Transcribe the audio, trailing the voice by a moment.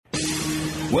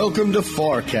Welcome to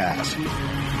FarrCast.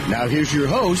 Now here's your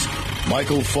host,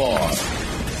 Michael Farr.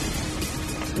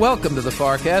 Welcome to the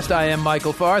FarrCast. I am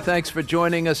Michael Farr. Thanks for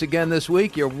joining us again this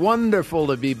week. You're wonderful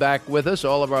to be back with us.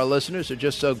 All of our listeners are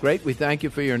just so great. We thank you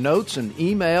for your notes and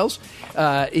emails,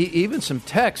 even some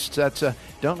texts.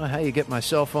 Don't know how you get my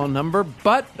cell phone number,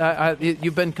 but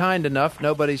you've been kind enough.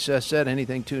 Nobody's said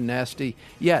anything too nasty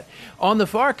yet. On the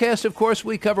FarrCast, of course,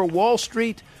 we cover Wall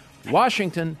Street,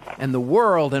 Washington, and the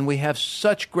world, and we have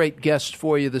such great guests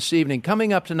for you this evening.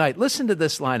 Coming up tonight, listen to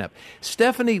this lineup.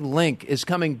 Stephanie Link is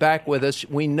coming back with us.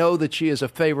 We know that she is a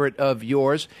favorite of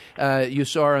yours. You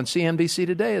saw her on CNBC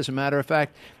today, as a matter of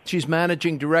fact. She's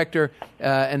managing director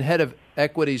and head of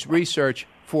equities research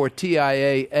for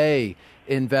TIAA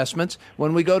Investments.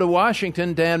 When we go to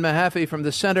Washington, Dan Mahaffee from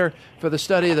the Center for the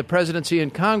Study of the Presidency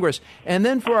and Congress. And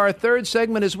then for our third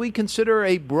segment, as we consider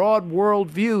a broad world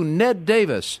view, Ned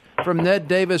Davis from Ned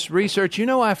Davis Research. You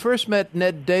know, I first met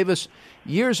Ned Davis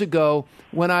years ago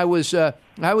when I was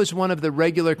one of the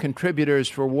regular contributors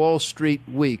for Wall Street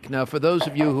Week. Now, for those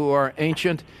of you who are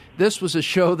ancient, this was a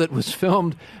show that was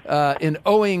filmed in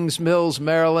Owings Mills,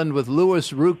 Maryland, with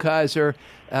Louis Rukeyser,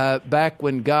 back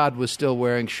when God was still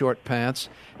wearing short pants.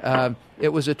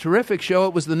 It was a terrific show.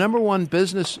 It was the number one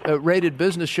rated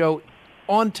business show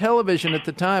on television at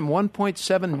the time.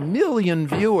 1.7 million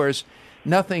viewers.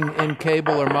 Nothing in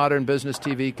cable or modern business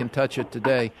TV can touch it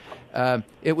today.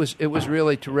 It was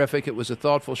really terrific. It was a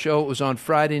thoughtful show. It was on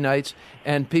Friday nights,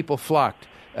 and people flocked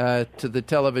to the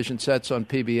television sets on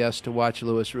PBS to watch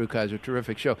Louis Rukeyser.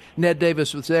 Terrific show. Ned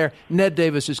Davis was there. Ned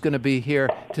Davis is going to be here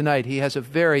tonight. He has a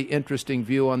very interesting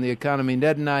view on the economy.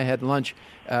 Ned and I had lunch,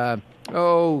 a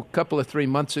couple of 3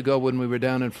 months ago when we were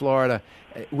down in Florida.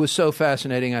 It was so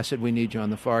fascinating. I said, we need you on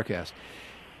the FarrCast.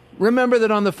 Remember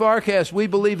that on the FarrCast, we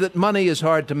believe that money is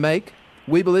hard to make.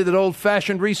 We believe that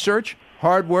old-fashioned research,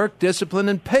 hard work, discipline,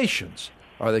 and patience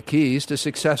are the keys to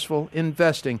successful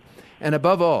investing. And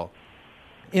above all,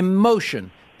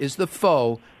 emotion is the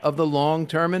foe of the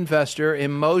long-term investor.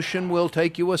 Emotion will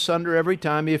take you asunder every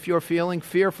time. If you're feeling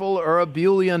fearful or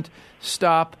ebullient,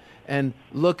 stop and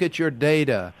look at your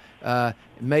data.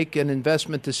 Make an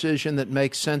investment decision that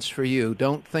makes sense for you.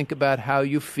 Don't think about how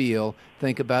you feel.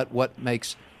 Think about what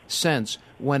makes sense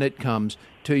when it comes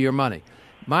to your money.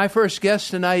 My first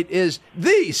guest tonight is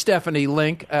the Stephanie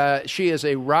Link. She is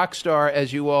a rock star,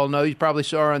 as you all know. You probably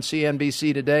saw her on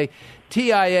CNBC today.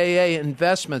 TIAA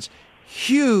Investments,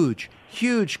 huge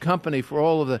company for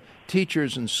all of the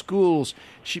teachers and schools.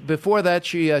 Before that,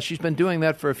 she's been doing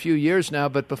that for a few years now,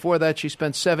 but before that, she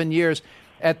spent 7 years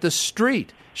at the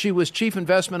Street. She was chief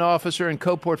investment officer and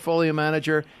co-portfolio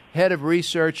manager, head of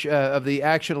research of the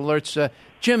Action Alerts,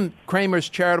 Jim Cramer's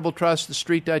charitable trust,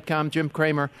 TheStreet.com. Jim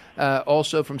Cramer,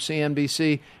 also from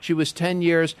CNBC. She was 10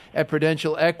 years at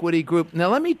Prudential Equity Group. Now,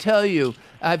 let me tell you,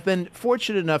 I've been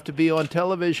fortunate enough to be on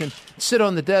television, sit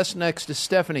on the desk next to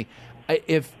Stephanie.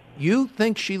 If you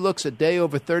think she looks a day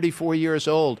over 34 years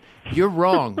old, you're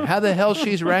wrong. How the hell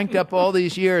she's ranked up all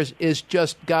these years is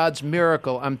just God's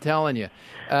miracle, I'm telling you.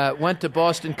 Went to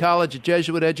Boston College, a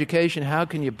Jesuit education. How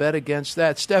can you bet against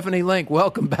that? Stephanie Link,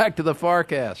 welcome back to the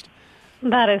FarrCast.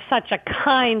 That is such a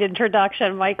kind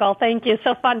introduction, Michael. Thank you.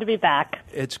 So fun to be back.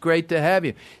 It's great to have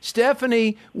you.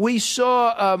 Stephanie, we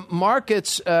saw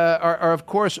markets are, of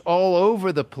course, all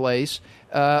over the place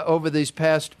over these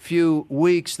past few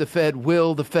weeks. The Fed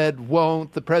will, the Fed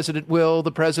won't, the president will,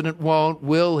 the president won't,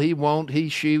 will, he won't, he,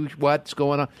 she, what's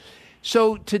going on.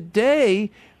 So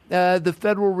today, the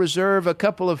Federal Reserve, a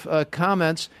couple of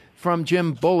comments from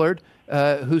Jim Bullard,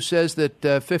 who says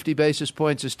that 50 basis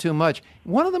points is too much.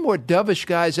 One of the more dovish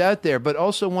guys out there, but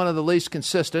also one of the least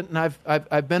consistent. And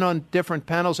I've been on different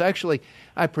panels. Actually,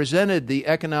 I presented the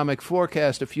economic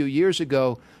forecast a few years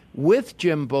ago with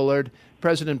Jim Bullard,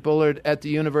 President Bullard, at the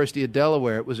University of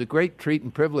Delaware. It was a great treat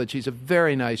and privilege. He's a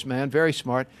very nice man, very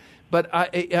smart. But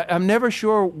I'm never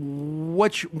sure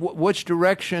which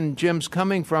direction Jim's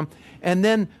coming from. And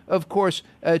then, of course,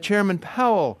 Chairman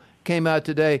Powell came out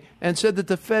today and said that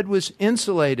the Fed was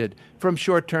insulated from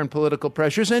short-term political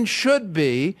pressures and should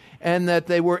be, and that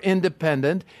they were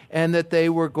independent, and that they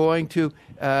were going to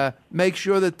make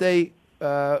sure that they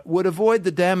would avoid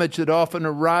the damage that often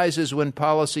arises when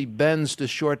policy bends to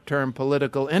short-term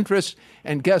political interests.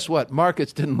 And guess what?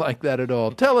 Markets didn't like that at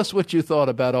all. Tell us what you thought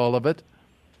about all of it.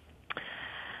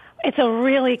 It's a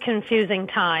really confusing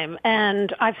time,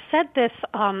 and I've said this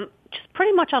just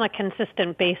pretty much on a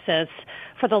consistent basis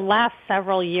for the last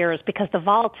several years, because the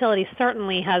volatility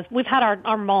certainly we've had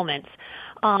our moments.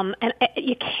 And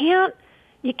you can't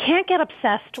you can't get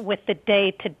obsessed with the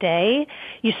day-to-day.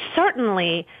 You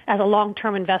certainly, as a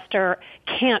long-term investor,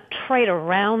 can't trade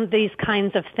around these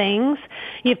kinds of things.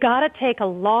 You've got to take a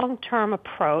long-term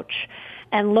approach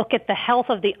and look at the health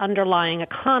of the underlying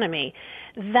economy.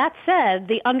 That said,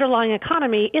 the underlying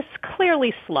economy is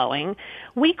clearly slowing.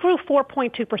 We grew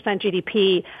 4.2%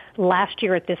 GDP last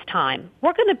year at this time.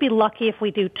 We're going to be lucky if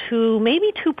we do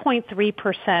maybe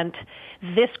 2.3%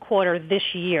 this quarter,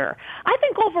 this year. I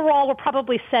think overall we're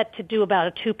probably set to do about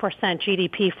a 2%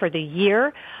 GDP for the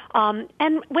year.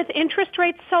 And with interest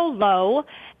rates so low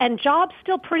and jobs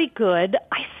still pretty good,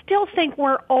 I still think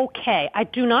we're okay. I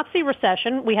do not see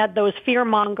recession. We had those fear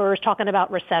mongers talking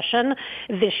about recession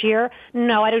this year.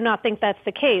 No, I do not think that's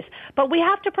the case. But we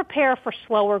have to prepare for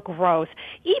slower growth.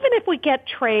 Even if we get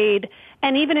trade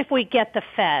and even if we get the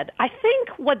Fed, I think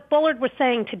what Bullard was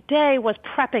saying today was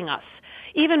prepping us,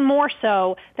 even more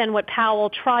so than what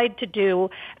Powell tried to do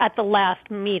at the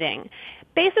last meeting.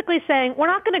 Basically saying, we're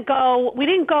not going to go, we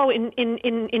didn't go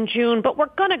in June, but we're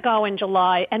going to go in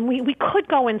July, and we could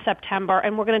go in September,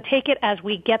 and we're going to take it as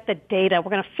we get the data.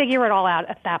 We're going to figure it all out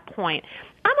at that point.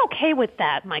 I'm okay with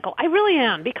that, Michael. I really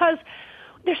am, because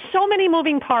there's so many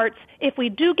moving parts. If we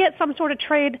do get some sort of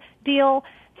trade deal,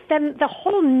 then the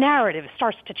whole narrative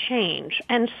starts to change.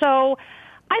 And so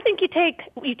I think you take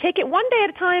it one day at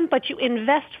a time, but you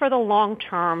invest for the long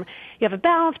term. You have a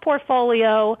balanced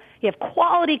portfolio. You have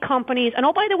quality companies. And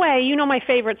oh, by the way, you know my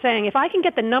favorite saying, if I can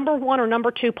get the number one or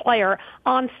number two player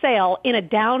on sale in a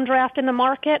downdraft in the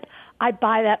market, I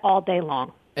buy that all day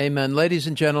long. Amen. Ladies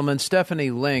and gentlemen, Stephanie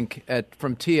Link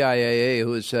from TIAA,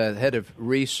 who is head of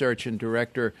research and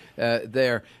director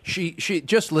there, she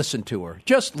just listen to her.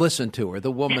 Just listen to her. The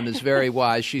woman is very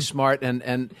wise. She's smart.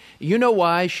 And you know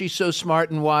why she's so smart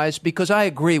and wise? Because I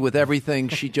agree with everything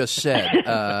she just said,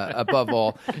 above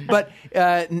all. But,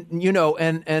 and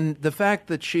the fact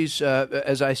that she's,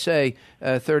 as I say,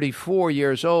 34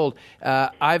 years old,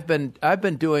 I've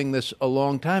been doing this a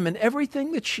long time. And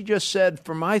everything that she just said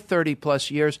for my 30-plus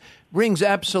years rings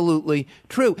absolutely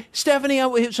true. Stephanie,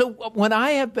 so when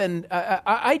I have been,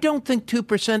 I don't think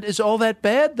 2% is all that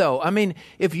bad, though. I mean,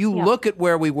 if you look at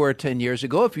where we were 10 years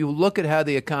ago, if you look at how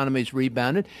the economy's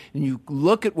rebounded, and you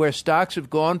look at where stocks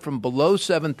have gone from below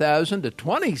 7,000 to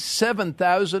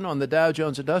 27,000 on the Dow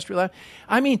Jones Industrial Average,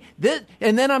 I mean,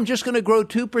 and then I'm just going to grow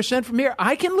 2% from here.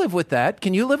 I can live with that.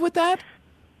 Can you live with that?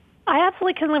 I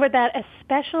absolutely can live with that,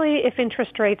 especially if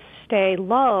interest rates stay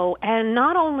low. And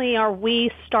not only are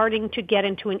we starting to get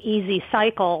into an easy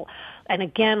cycle and,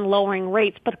 again, lowering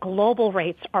rates, but global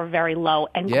rates are very low.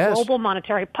 And global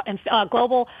monetary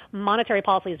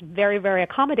policy is very, very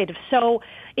accommodative. So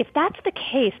if that's the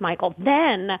case, Michael,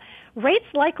 then rates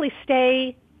likely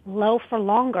stay low for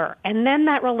longer. And then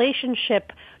that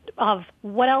relationship of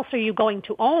what else are you going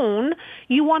to own?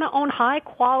 You want to own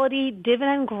high-quality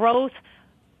dividend growth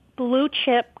blue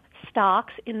chip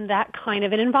stocks in that kind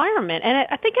of an environment. And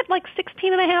I think at like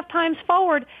 16.5 times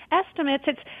forward estimates,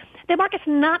 the market's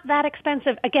not that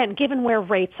expensive, again, given where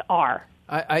rates are.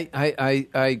 I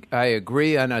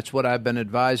agree, and that's what I've been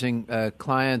advising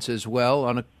clients as well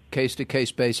on a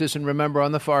case-to-case basis. And remember,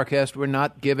 on the FarrCast, we're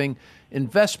not giving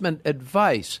investment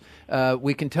advice.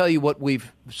 We can tell you what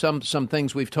some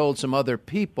things we've told some other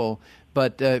people,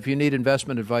 but if you need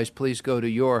investment advice, please go to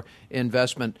your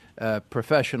investment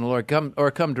professional or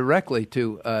come directly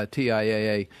to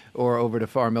TIAA or over to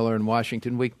Farr Miller in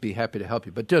Washington. We'd be happy to help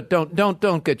you. But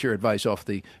don't get your advice off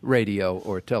the radio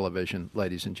or television,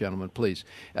 ladies and gentlemen. Please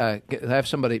have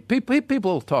somebody.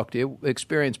 People will talk to you.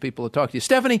 Experienced people will talk to you.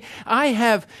 Stephanie, I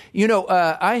have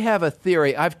a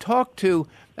theory. I've talked to.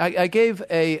 I gave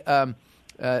a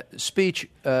speech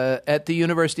at the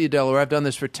University of Delaware. I've done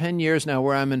this for 10 years now,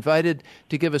 where I'm invited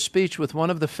to give a speech with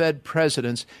one of the Fed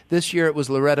presidents. This year it was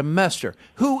Loretta Mester,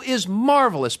 who is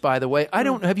marvelous, by the way.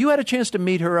 Have you had a chance to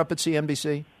meet her up at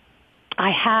CNBC?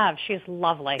 I have. She's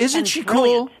lovely. Isn't she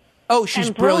brilliant. Cool? Oh, she's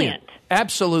brilliant.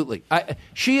 Absolutely.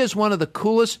 She is one of the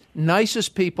coolest,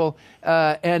 nicest people.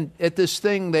 And at this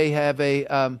thing, they have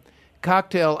a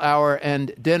cocktail hour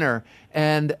and dinner.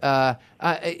 And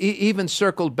even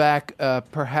circled back,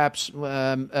 perhaps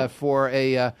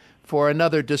for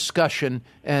another discussion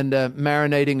and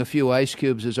marinating a few ice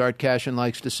cubes, as Art Cashin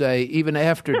likes to say, even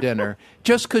after dinner,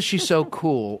 just because she's so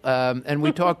cool. And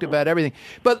we talked about everything.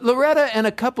 But Loretta and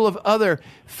a couple of other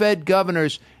Fed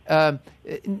governors,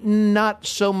 not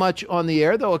so much on the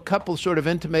air, though a couple sort of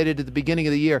intimated at the beginning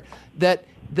of the year, that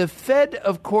the Fed,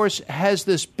 of course, has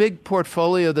this big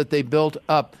portfolio that they built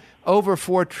up over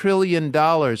 $4 trillion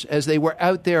as they were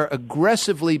out there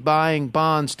aggressively buying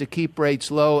bonds to keep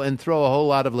rates low and throw a whole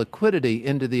lot of liquidity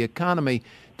into the economy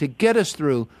to get us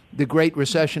through the Great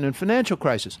Recession and financial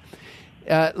crisis.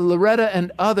 Loretta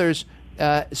and others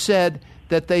said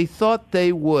that they thought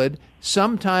they would,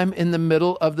 sometime in the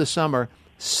middle of the summer,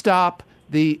 stop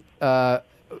the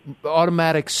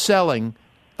automatic selling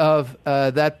of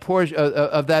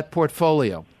that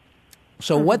portfolio.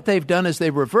 So what they've done is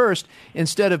they've reversed.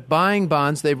 Instead of buying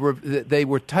bonds, they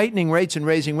were tightening rates and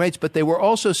raising rates, but they were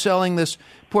also selling this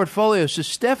portfolio. So,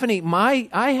 Stephanie,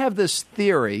 I have this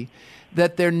theory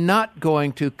that they're not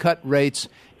going to cut rates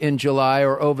in July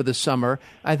or over the summer.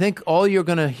 I think all you're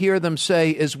going to hear them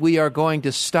say is we are going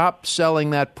to stop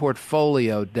selling that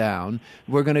portfolio down.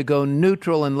 We're going to go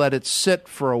neutral and let it sit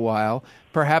for a while,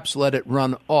 perhaps let it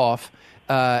run off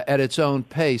at its own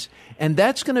pace. And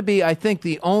that's going to be, I think,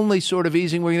 the only sort of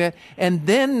easing we're going to get. And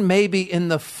then maybe in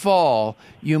the fall,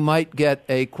 you might get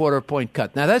a quarter-point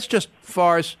cut. Now, that's just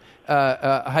Farr's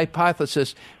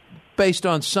hypothesis based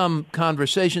on some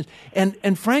conversations.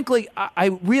 And frankly,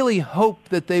 I really hope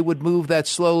that they would move that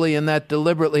slowly and that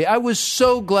deliberately. I was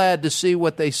so glad to see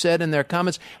what they said in their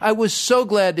comments. I was so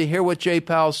glad to hear what Jay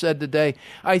Powell said today.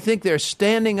 I think they're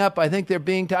standing up. I think they're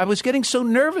being I was getting so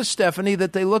nervous, Stephanie,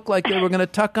 that they looked like they were going to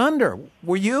tuck under.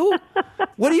 Were you?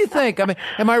 What do you think? I mean,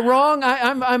 am I wrong?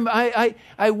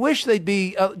 I wish they'd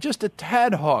be just a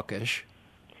tad hawkish.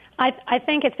 I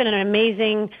think it's been an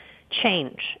amazing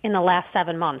change in the last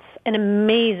 7 months, an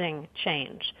amazing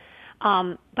change.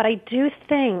 But I do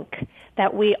think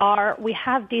that we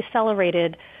have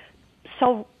decelerated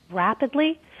so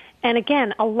rapidly. And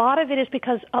again, a lot of it is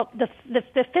because of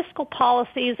the fiscal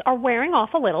policies are wearing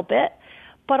off a little bit,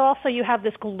 but also you have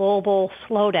this global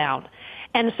slowdown.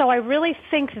 And so I really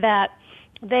think that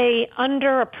they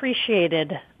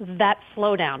underappreciated that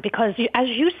slowdown because, as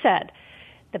you said,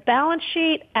 the balance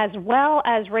sheet as well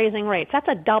as raising rates, that's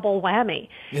a double whammy.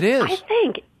 It is. I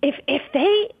think if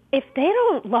they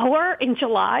don't lower in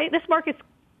July, this market's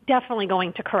definitely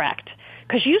going to correct.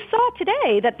 Because you saw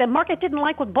today that the market didn't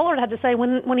like what Bullard had to say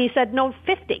when he said no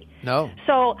 50. No.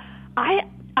 So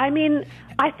I mean,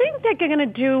 I think they're going to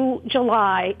do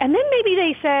July, and then maybe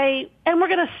they say, and we're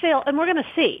going to sell, and we're going to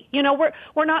see. You know,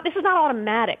 we're not. This is not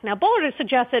automatic. Now, Bullard has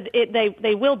suggested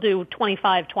they will do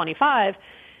 25,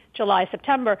 July,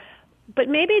 September, but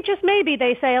maybe, just maybe,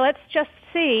 they say, let's just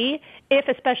see if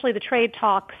especially the trade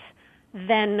talks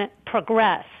then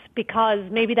progress, because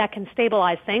maybe that can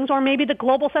stabilize things, or maybe the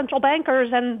global central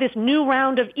bankers and this new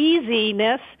round of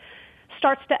easiness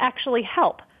starts to actually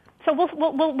help. So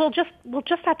we'll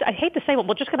just have to. I hate to say it,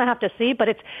 we're just going to have to see, but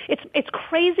it's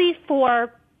crazy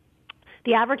for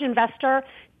the average investor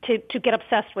to get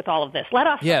obsessed with all of this. Let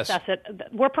us obsess it.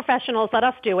 We're professionals. Let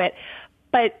us do it.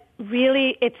 But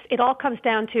really, it all comes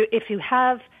down to if you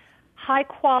have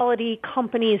high-quality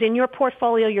companies in your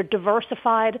portfolio, you're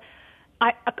diversified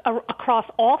across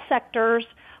all sectors.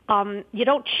 You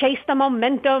don't chase the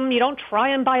momentum. You don't try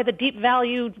and buy the deep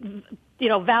value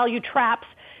traps.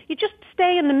 You just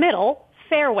stay in the middle,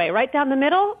 fairway, right down the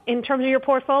middle in terms of your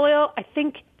portfolio. I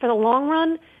think for the long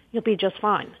run, you'll be just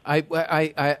fine. I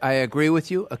agree with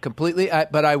you completely,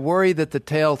 but I worry that the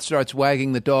tail starts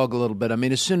wagging the dog a little bit. I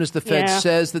mean, as soon as the Fed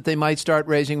says that they might start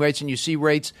raising rates and you see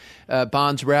rates,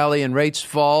 bonds rally and rates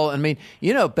fall, I mean,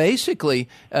 you know, basically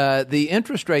the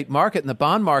interest rate market and the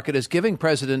bond market is giving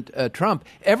President Trump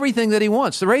everything that he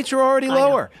wants. The rates are already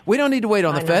lower. We don't need to wait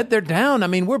on the Fed. They're down. I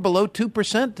mean, we're below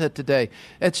 2% today.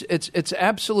 It's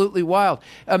absolutely wild.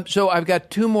 So I've got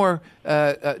two more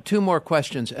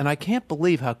questions, and I can't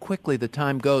believe how quickly the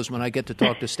time goes when I get to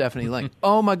talk to Stephanie Ling.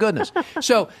 Oh, my goodness.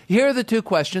 So here are the two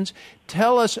questions.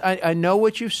 Tell us, I know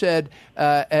what you've said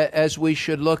as we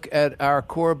should look at our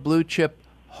core blue chip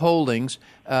holdings.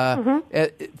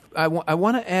 I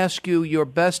want to ask you your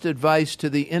best advice to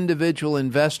the individual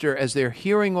investor as they're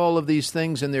hearing all of these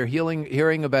things and they're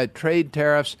hearing about trade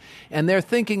tariffs and they're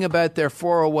thinking about their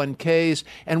 401ks,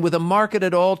 and with a market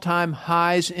at all-time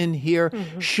highs in here,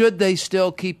 should they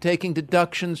still keep taking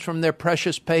deductions from their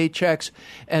precious paychecks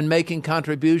and making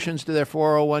contributions to their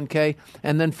 401k?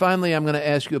 And then finally, I'm going to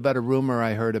ask you about a rumor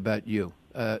I heard about you.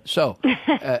 I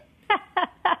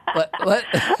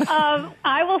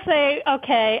will say,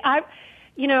 okay, I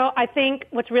think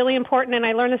what's really important, and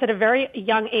I learned this at a very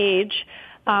young age,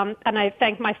 and I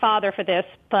thank my father for this,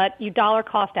 but you dollar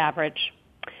cost average.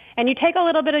 And you take a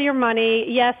little bit of your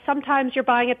money. Yes, sometimes you're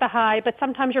buying at the high, but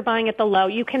sometimes you're buying at the low.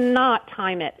 You cannot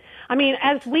time it. I mean,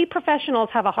 as we professionals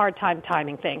have a hard time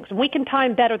timing things. We can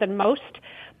time better than most,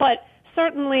 but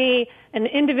certainly an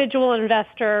individual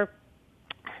investor,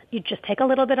 you just take a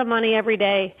little bit of money every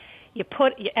day.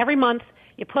 every month,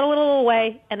 you put a little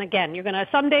away, and again, you're going to,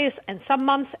 some days and some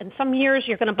months and some years,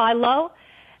 you're going to buy low,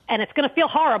 and it's going to feel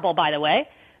horrible, by the way.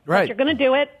 Right. But you're going to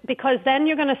do it because then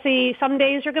you're going to see some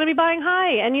days you're going to be buying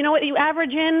high, and you know what? You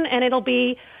average in, and it'll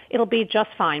be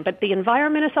just fine. But the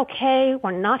environment is okay.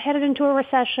 We're not headed into a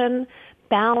recession.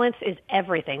 Balance is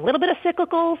everything. A little bit of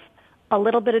cyclicals, a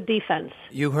little bit of defense.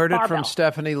 You heard it Barbell. from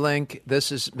Stephanie Link.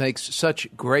 This makes such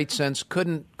great sense.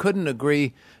 Couldn't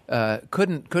agree.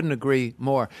 Couldn't agree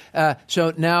more.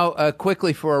 So now,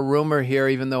 quickly for a rumor here,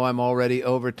 even though I'm already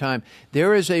over time,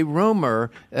 there is a rumor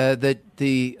that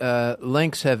the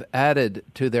Links have added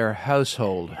to their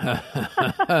household,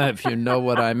 if you know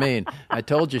what I mean. I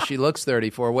told you she looks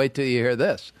 34. Wait till you hear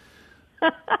this.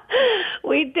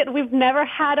 We've never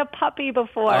had a puppy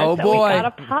before. Oh, so boy. we got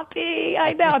a puppy.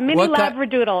 I know. A mini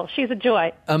Labradoodle. She's a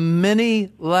joy. A mini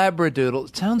Labradoodle.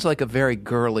 It sounds like a very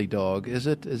girly dog. Is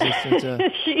it?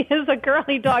 She is a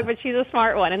girly dog, but she's a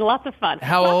smart one and lots of fun.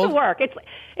 How lots old? of work.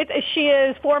 She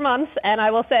is 4 months, and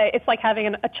I will say it's like having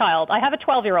a child. I have a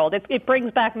 12-year-old. It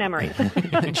brings back memories. and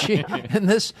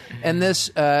the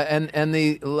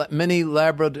mini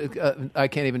Labradoodle. I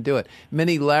can't even do it.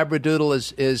 Mini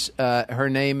Labradoodle is her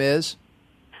name is.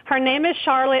 Her name is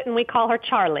Charlotte, and we call her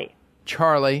Charlie.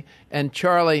 Charlie. And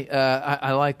Charlie,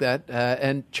 I like that.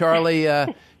 And Charlie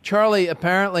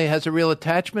apparently has a real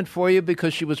attachment for you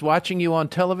because she was watching you on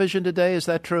television today. Is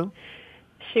that true?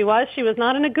 She was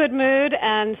not in a good mood,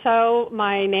 and so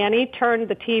my nanny turned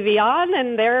the TV on,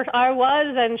 and there I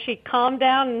was, and she calmed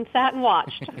down and sat and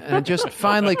watched. And just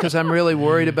finally, because I'm really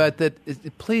worried about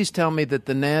that, please tell me that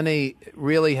the nanny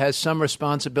really has some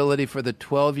responsibility for the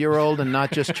 12-year-old and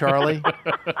not just Charlie.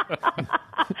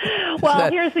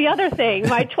 Well, here's the other thing.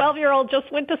 My 12-year-old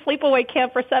just went to sleepaway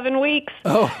camp for 7 weeks.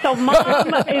 Oh. So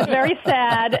Mom is very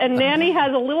sad, and Nanny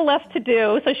has a little left to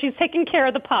do, so she's taking care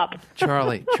of the pup.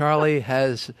 Charlie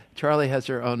has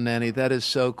her own nanny. That is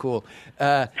so cool.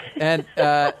 And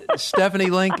Stephanie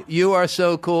Link, you are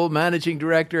so cool. Managing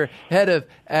Director, Head of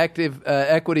Active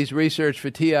Equities Research for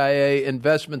TIAA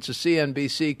Investments, a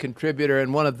CNBC contributor,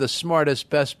 and one of the smartest,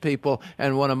 best people,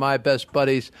 and one of my best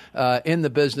buddies in the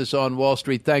business on Wall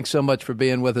Street. Thanks so much for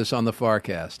being with us on the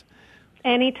FarrCast.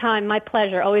 Anytime. My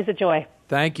pleasure. Always a joy.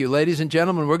 Thank you. Ladies and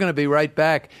gentlemen, we're going to be right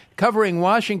back covering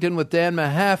Washington with Dan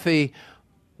Mahaffee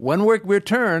when we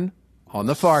return on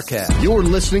the FarrCast. You're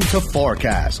listening to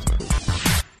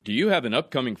FarrCast. Do you have an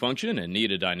upcoming function and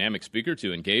need a dynamic speaker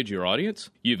to engage your audience?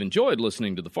 You've enjoyed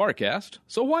listening to the FarrCast,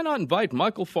 so why not invite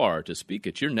Michael Farr to speak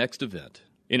at your next event?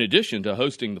 In addition to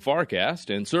hosting the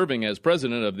FarrCast and serving as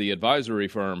president of the advisory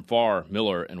firm Farr,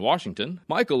 Miller & Washington,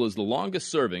 Michael is the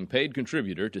longest-serving paid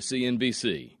contributor to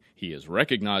CNBC. He is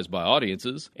recognized by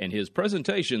audiences, and his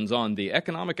presentations on the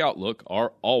economic outlook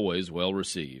are always well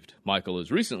received. Michael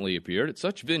has recently appeared at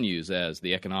such venues as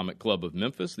the Economic Club of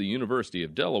Memphis, the University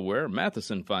of Delaware,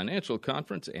 Matheson Financial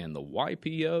Conference, and the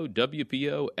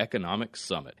YPO-WPO Economic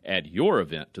Summit. Add your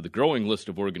event to the growing list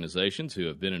of organizations who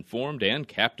have been informed and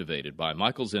captivated by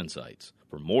Michael's insights.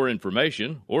 For more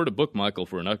information or to book Michael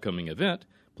for an upcoming event,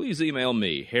 please email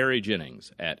me, Harry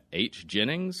Jennings, at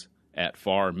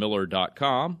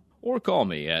hjennings@farrmiller.com, or call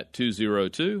me at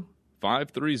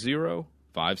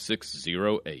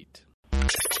 202-530-5608.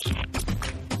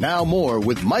 Now more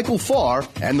with Michael Farr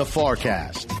and the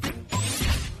FarrCast.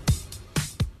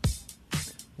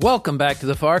 Welcome back to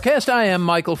the FarrCast. I am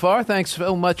Michael Farr. Thanks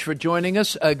so much for joining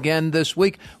us again this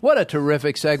week. What a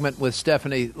terrific segment with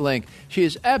Stephanie Link. She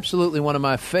is absolutely one of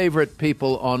my favorite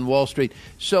people on Wall Street.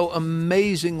 So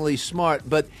amazingly smart,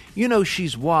 but you know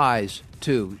she's wise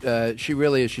too. She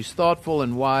really is. She's thoughtful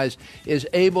and wise, is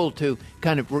able to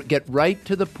kind of get right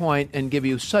to the point and give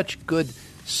you such good,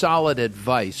 solid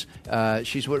advice.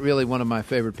 She's really one of my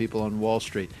favorite people on Wall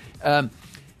Street.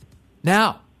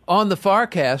 Now, on the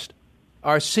FarrCast,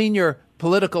 our senior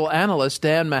political analyst,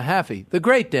 Dan Mahaffee, the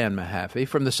great Dan Mahaffee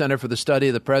from the Center for the Study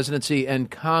of the Presidency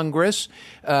and Congress.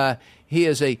 He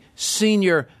is a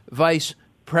senior vice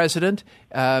president,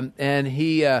 and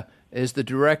he is the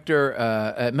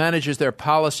director, manages their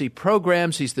policy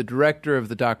programs. He's the director of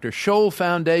the Dr. Scholl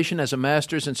Foundation, has a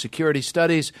master's in security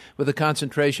studies with a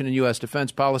concentration in U.S.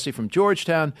 defense policy from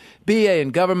Georgetown, B.A.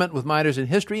 in government with minors in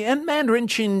history, and Mandarin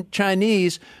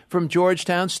Chinese from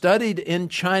Georgetown, studied in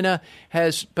China,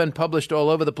 has been published all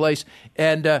over the place,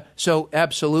 and so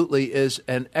absolutely is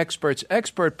an expert's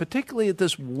expert, particularly at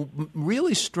this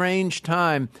really strange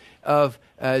time of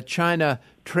China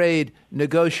trade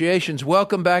negotiations.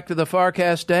 Welcome back to the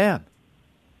FarrCast, Dan.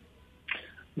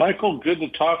 Michael, good to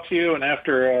talk to you. And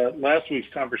after last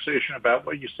week's conversation about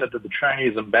what you said to the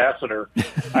Chinese ambassador,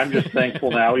 I'm just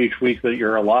thankful now each week that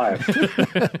you're alive.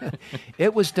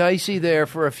 It was dicey there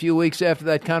for a few weeks after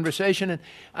that conversation. And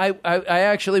I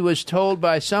actually was told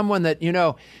by someone that,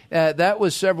 that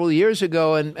was several years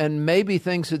ago, and maybe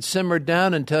things had simmered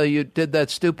down until you did that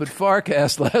stupid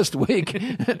FarrCast last week.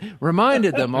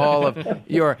 Reminded them all of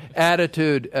your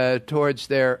attitude towards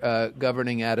their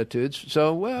governing attitudes.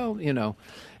 So, well,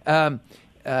 and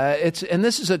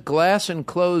this is a glass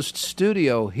enclosed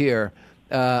studio here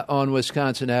on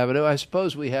Wisconsin Avenue. I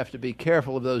suppose we have to be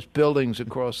careful of those buildings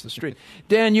across the street.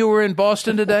 Dan, you were in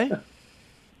Boston today?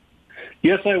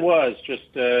 Yes, I was.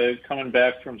 Just coming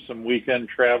back from some weekend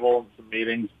travel and some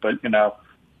meetings, but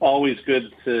always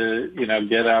good to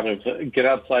get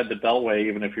outside the Beltway,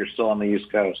 even if you're still on the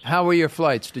East Coast. How were your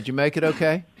flights? Did you make it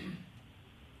okay?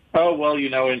 Oh, well,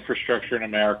 infrastructure in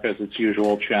America is its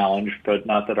usual challenge, but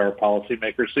not that our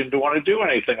policymakers seem to want to do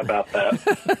anything about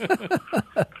that.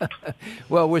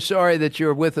 Well, we're sorry that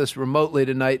you're with us remotely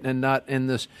tonight and not in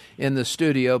the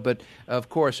studio, but of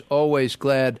course, always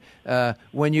glad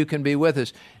when you can be with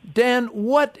us. Dan,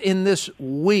 what in this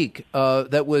week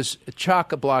that was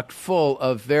chock-a-block full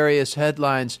of various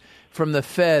headlines from the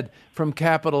Fed, from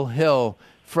Capitol Hill,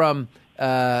 from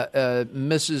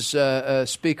Mrs.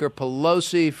 Speaker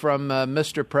Pelosi, from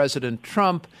Mr. President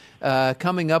Trump,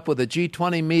 coming up with a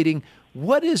G20 meeting.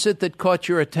 What is it that caught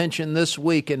your attention this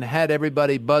week and had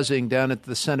everybody buzzing down at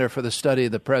the Center for the Study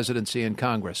of the Presidency and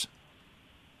Congress?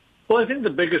 Well, I think the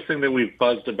biggest thing that we've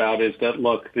buzzed about is that,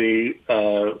 look,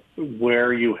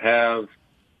 where you have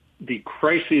the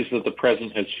crises that the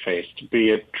president has faced, be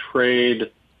it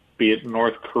trade, be it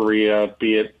North Korea,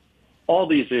 be it all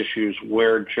these issues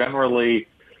where generally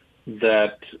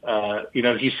that,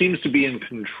 he seems to be in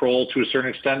control to a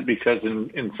certain extent because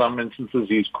in some instances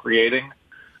he's creating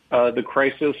the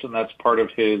crisis, and that's part of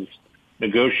his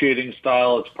negotiating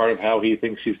style. It's part of how he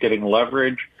thinks he's getting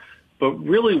leverage. But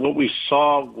really what we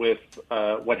saw with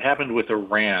what happened with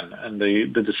Iran and the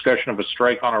discussion of a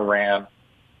strike on Iran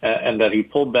and that he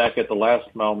pulled back at the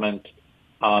last moment,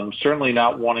 certainly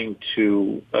not wanting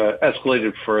to escalate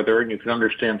it further, and you can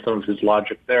understand some of his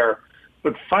logic there,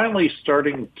 but finally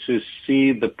starting to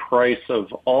see the price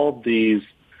of all these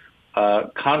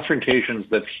confrontations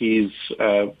that he's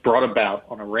brought about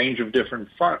on a range of different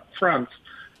fronts,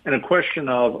 and a question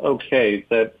of, okay,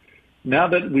 that now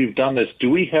that we've done this, do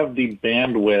we have the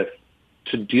bandwidth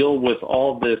to deal with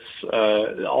all this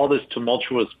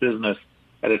tumultuous business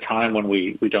at a time when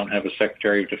we don't have a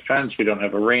Secretary of Defense, we don't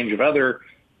have a range of other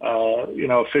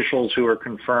officials who are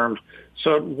confirmed.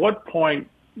 So at what point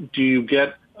do you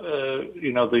get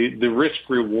the risk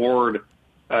reward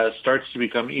starts to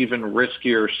become even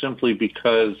riskier simply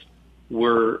because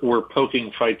we're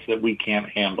poking fights that we can't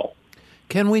handle?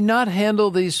 Can we not handle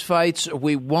these fights?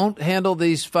 We won't handle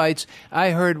these fights.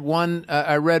 I read one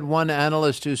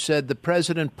analyst who said the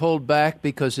president pulled back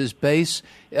because his base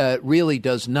really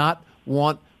does not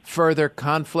want further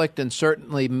conflict and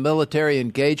certainly military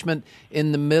engagement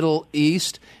in the Middle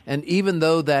East. And even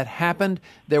though that happened,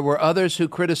 there were others who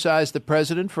criticized the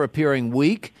president for appearing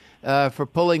weak, for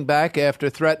pulling back after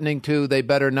threatening to, they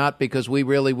better not because we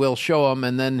really will show them.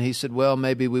 And then he said, well,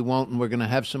 maybe we won't, and we're going to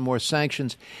have some more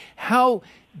sanctions. How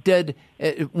did,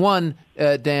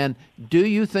 Dan, do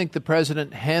you think the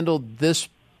president handled this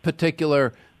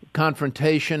particular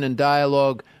confrontation and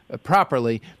dialogue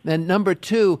properly? And number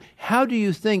two, how do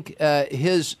you think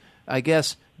his,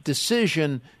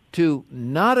 decision to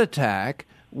not attack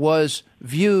was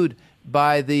viewed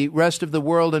by the rest of the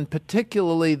world, and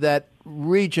particularly that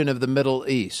region of the Middle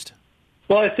East?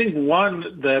 Well, I think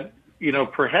one that,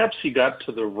 perhaps he got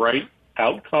to the right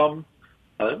outcome.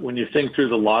 When you think through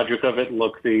the logic of it,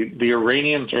 look, the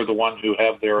Iranians are the ones who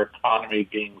have their economy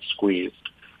being squeezed,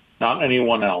 not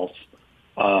anyone else.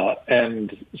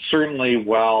 And certainly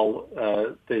while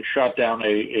they shot down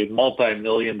a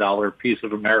multi-million-dollar piece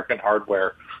of American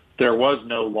hardware, there was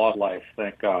no lost life,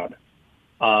 thank God.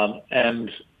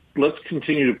 And let's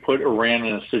continue to put Iran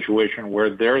in a situation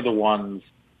where they're the ones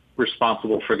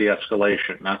responsible for the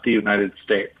escalation, not the United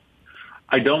States.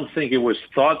 I don't think it was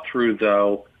thought through,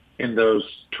 though, in those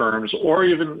terms, or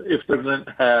even if the president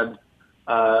had,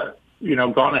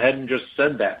 gone ahead and just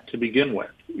said that to begin with,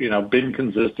 been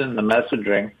consistent in the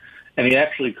messaging, and he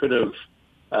actually could have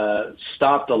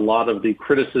stopped a lot of the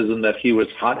criticism that he was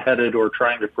hot-headed or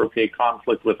trying to procure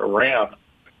conflict with Iran,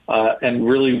 and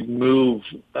really move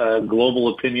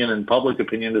global opinion and public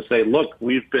opinion to say, look,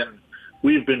 we've been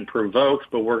provoked,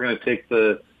 but we're going to take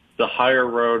the higher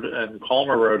road and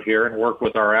calmer road here and work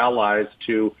with our allies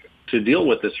to deal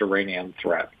with this Iranian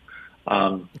threat.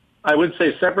 I would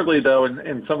say separately, though,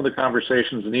 in some of the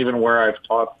conversations, and even where I've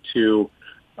talked to,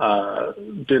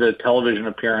 did a television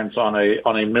appearance on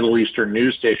a Middle Eastern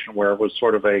news station where it was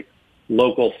sort of a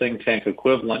local think tank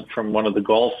equivalent from one of the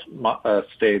Gulf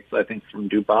states, I think from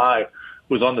Dubai,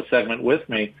 was on the segment with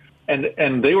me.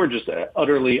 And they were just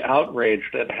utterly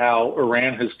outraged at how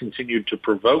Iran has continued to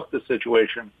provoke the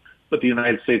situation, but the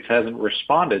United States hasn't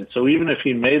responded. So even if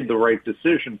he made the right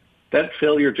decision, that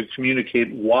failure to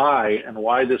communicate why and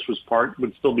why this was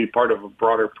would still be part of a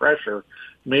broader pressure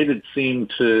made it seem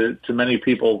to many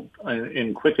people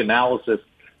in quick analysis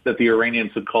that the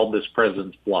Iranians had called this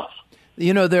president's bluff.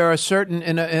 You know, there are certain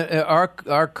in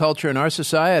our culture, in our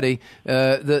society,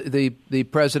 the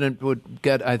president would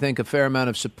get, I think, a fair amount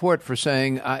of support for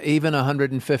saying even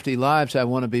 150 lives, I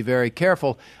want to be very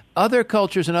careful. Other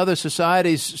cultures and other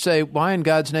societies say, why in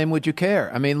God's name would you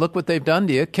care? I mean, look what they've done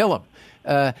to you. Kill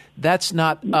them. That's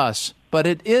not us. But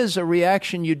it is a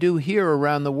reaction you do hear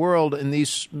around the world in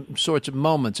these sorts of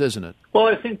moments, isn't it? Well,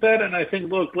 I think that, and I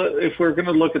think, look, if we're going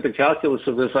to look at the calculus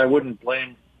of this, I wouldn't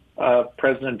blame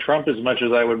President Trump as much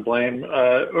as I would blame,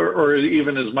 or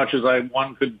even as much as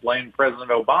one could blame President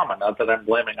Obama. Not that I'm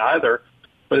blaming either,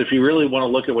 but if you really want to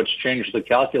look at what's changed the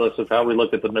calculus of how we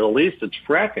look at the Middle East, it's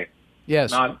fracking.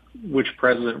 Yes. Not which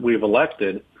president we've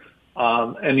elected.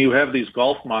 And you have these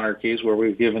Gulf monarchies where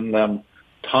we've given them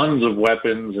tons of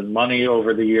weapons and money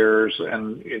over the years,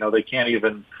 and they can't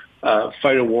even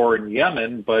fight a war in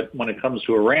Yemen. But when it comes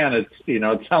to Iran, it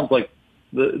sounds like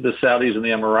the Saudis and the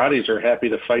Emiratis are happy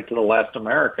to fight to the last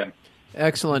American.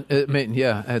 Excellent. To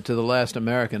the last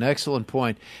American. Excellent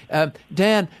point.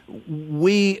 Dan,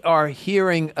 we are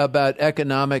hearing about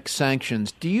economic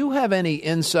sanctions. Do you have any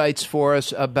insights for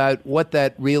us about what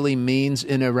that really means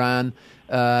in Iran?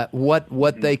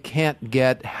 What they can't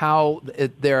get, how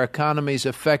their economy's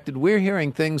affected? We're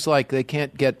hearing things like they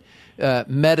can't get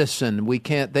medicine.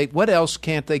 What else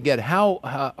can't they get?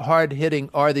 How hard-hitting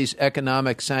are these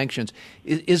economic sanctions?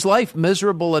 Is life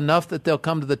miserable enough that they'll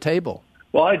come to the table?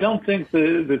 Well, I don't think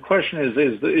the question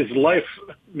is life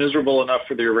miserable enough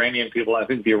for the Iranian people? I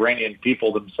think the Iranian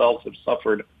people themselves have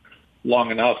suffered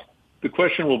long enough. The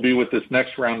question will be with this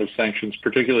next round of sanctions,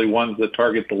 particularly ones that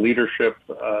target the leadership,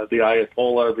 the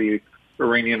Ayatollah, the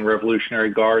Iranian Revolutionary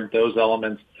Guard, those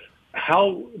elements,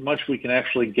 how much we can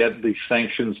actually get the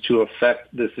sanctions to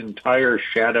affect this entire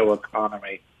shadow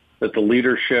economy that the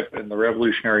leadership and the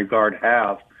Revolutionary Guard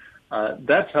have.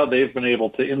 That's how they've been able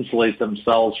to insulate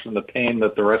themselves from the pain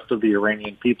that the rest of the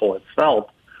Iranian people have felt.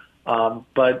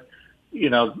 But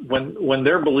when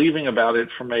they're believing about it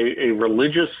from a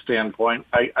religious standpoint,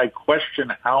 I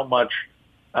question how much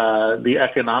the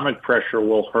economic pressure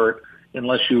will hurt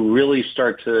unless you really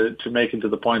start to make it to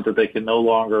the point that they can no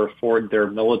longer afford their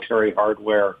military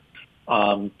hardware.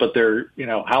 But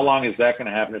how long is that going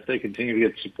to happen if they continue to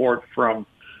get support from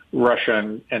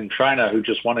Russia and China, who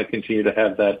just want to continue to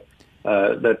have that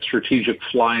strategic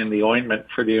fly in the ointment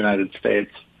for the United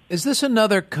States? Is this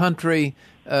another country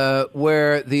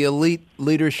where the elite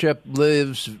leadership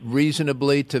lives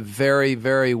reasonably to very,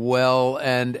 very well,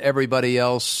 and everybody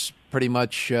else pretty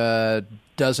much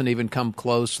doesn't even come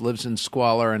close, lives in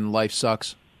squalor, and life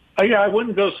sucks? Yeah, I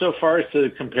wouldn't go so far as to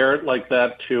compare it like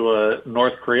that to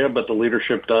North Korea, but the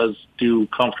leadership does do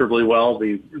comfortably well.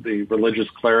 The religious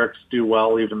clerics do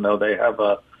well, even though they have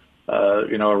a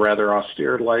rather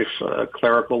austere life,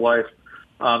 clerical life.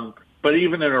 But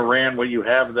even in Iran, what you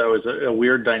have, though, is a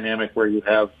weird dynamic where you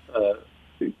have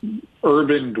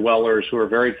urban dwellers who are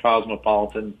very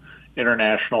cosmopolitan,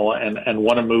 international, and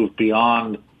want to move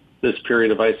beyond this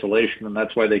period of isolation. And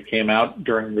that's why they came out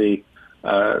during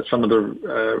some of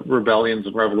the rebellions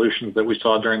and revolutions that we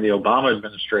saw during the Obama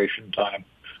administration time.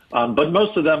 But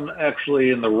most of them actually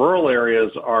in the rural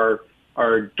areas are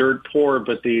dirt poor,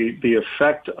 but the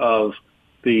effect of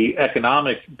the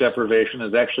economic deprivation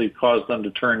has actually caused them to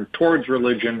turn towards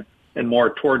religion and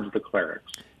more towards the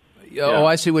clerics. Oh,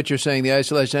 I see what you're saying. The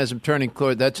isolation has them turning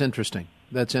toward. That's interesting.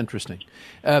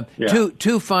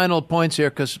 Two final points here,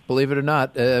 because believe it or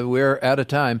not, we're out of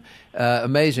time.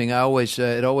 Amazing.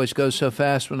 It always goes so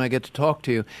fast when I get to talk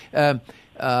to you.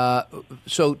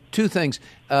 So two things.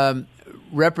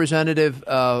 Representative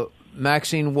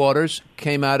Maxine Waters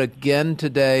came out again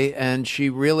today, and she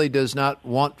really does not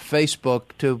want Facebook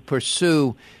to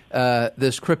pursue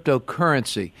this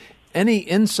cryptocurrency. Any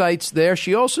insights there?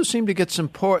 She also seemed to get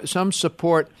some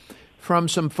support from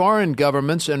some foreign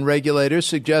governments and regulators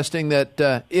suggesting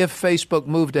that if Facebook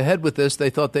moved ahead with this, they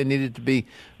thought they needed to be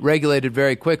regulated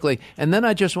very quickly. And then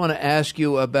I just want to ask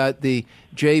you about the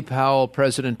Jay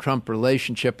Powell-President Trump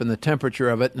relationship and the temperature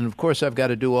of it. And, of course, I've got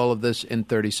to do all of this in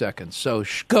 30 seconds. So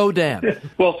go, Dan.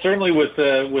 Well, certainly with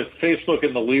Facebook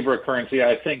and the Libra currency,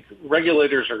 I think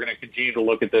regulators are going to continue to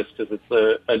look at this because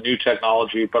it's a new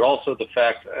technology, but also the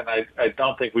fact, and I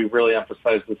don't think we really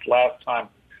emphasized this last time,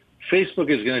 Facebook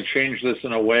is going to change this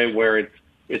in a way where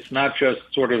it's not just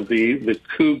sort of the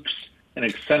kooks and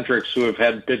eccentrics who have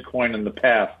had Bitcoin in the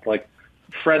past, like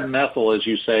Fred and Ethel, as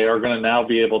you say, are going to now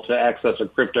be able to access a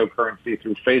cryptocurrency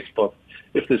through Facebook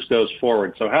if this goes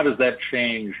forward. So how does that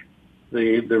change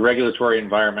the regulatory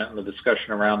environment and the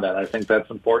discussion around that? I think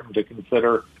that's important to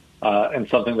consider and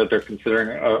something that they're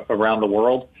considering around the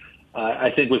world. I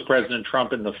think with President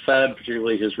Trump and the Fed,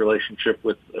 particularly his relationship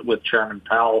with Chairman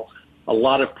Powell, a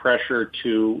lot of pressure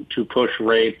to push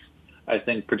rates. I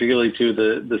think particularly to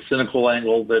the cynical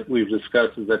angle that we've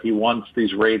discussed is that he wants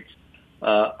these rates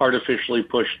artificially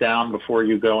pushed down before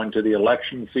you go into the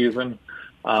election season.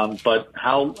 But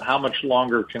how much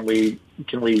longer can we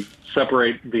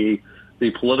separate the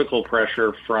political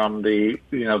pressure from the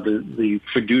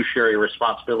fiduciary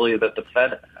responsibility that the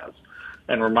Fed has,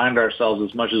 and remind ourselves,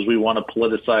 as much as we want to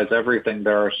politicize everything,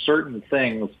 there are certain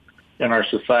things in our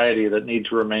society that need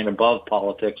to remain above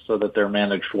politics so that they're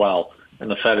managed well. And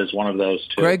the Fed is one of those,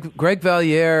 too. Greg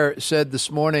Valliere said this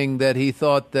morning that he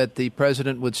thought that the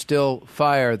president would still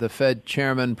fire the Fed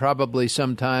chairman probably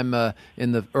sometime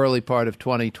in the early part of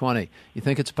 2020. You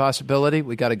think it's a possibility?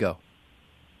 We got to go.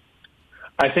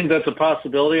 I think that's a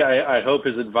possibility. I hope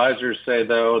his advisors say,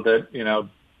 though, that,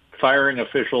 firing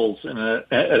officials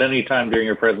at any time during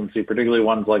your presidency, particularly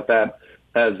ones like that,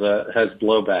 has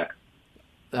blowback.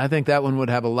 I think that one would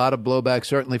have a lot of blowback,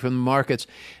 certainly from the markets.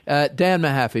 Dan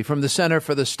Mahaffee from the Center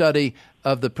for the Study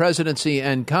of the Presidency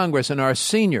and Congress and our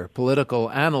senior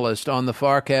political analyst on the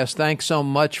FarrCast. Thanks so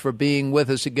much for being with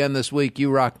us again this week.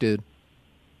 You rock, dude.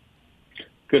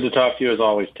 Good to talk to you as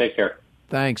always. Take care.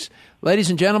 Thanks. Ladies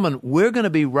and gentlemen, we're going to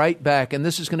be right back, and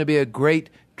this is going to be a great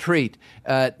treat.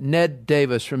 Ned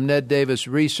Davis from Ned Davis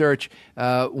Research,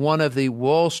 one of the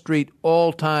Wall Street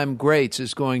all-time greats,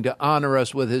 is going to honor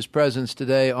us with his presence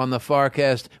today on the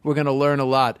FarrCast. We're going to learn a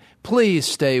lot. Please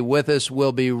stay with us.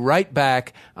 We'll be right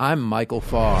back. I'm Michael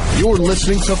Farr. You're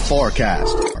listening to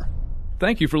FarrCast.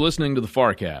 Thank you for listening to the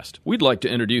FarrCast. We'd like to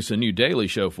introduce a new daily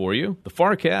show for you, the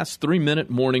FarrCast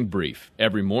 3-Minute Morning Brief.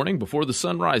 Every morning before the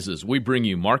sun rises, we bring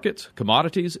you markets,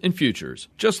 commodities, and futures.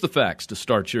 Just the facts to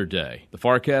start your day. The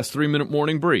FarrCast 3-Minute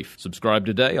Morning Brief. Subscribe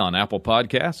today on Apple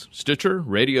Podcasts, Stitcher,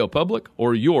 Radio Public,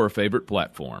 or your favorite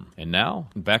platform. And now,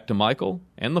 back to Michael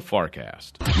and the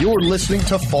FarrCast. You're listening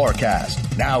to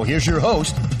FarrCast. Now here's your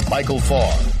host, Michael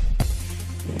Farr.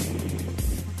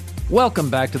 Welcome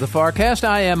back to the FarrCast.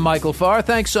 I am Michael Farr.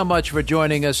 Thanks so much for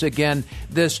joining us again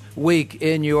this week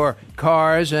in your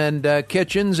cars and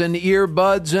kitchens and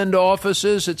earbuds and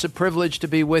offices. It's a privilege to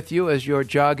be with you as you're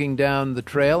jogging down the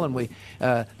trail, and we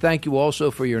thank you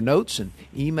also for your notes and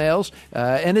emails.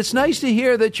 And it's nice to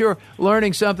hear that you're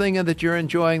learning something and that you're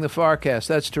enjoying the FarrCast.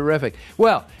 That's terrific.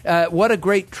 Well, what a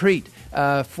great treat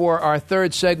for our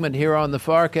third segment here on the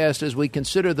FarrCast as we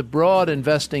consider the broad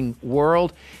investing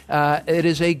world. It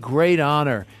is a great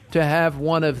honor to have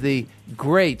one of the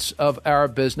greats of our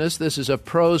business. This is a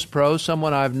pro's pro,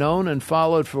 someone I've known and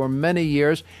followed for many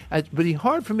years. It would be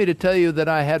hard for me to tell you that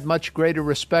I had much greater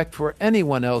respect for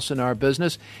anyone else in our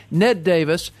business. Ned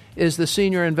Davis is the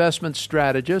senior investment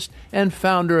strategist and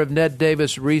founder of Ned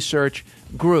Davis Research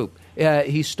Group.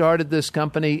 He started this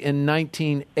company in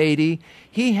 1980.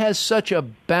 He has such a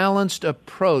balanced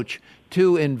approach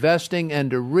to investing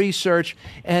and to research,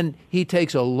 and he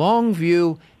takes a long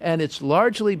view, and it's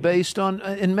largely based on,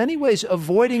 in many ways,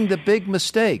 avoiding the big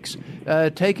mistakes,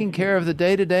 taking care of the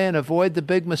day-to-day and avoid the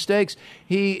big mistakes.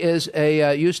 He is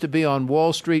used to be on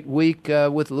Wall Street Week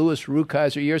with Louis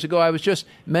Rukeyser years ago. I was just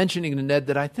mentioning to Ned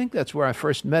that I think that's where I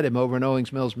first met him, over in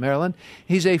Owings Mills, Maryland.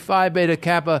 He's a Phi Beta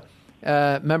Kappa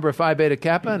member of Phi Beta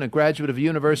Kappa and a graduate of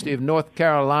University of North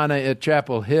Carolina at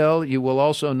Chapel Hill. You will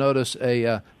also notice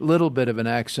a little bit of an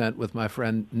accent with my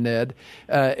friend Ned.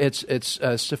 It's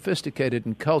sophisticated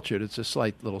and cultured. It's a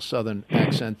slight little southern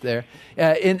accent there,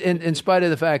 in spite of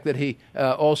the fact that he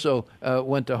also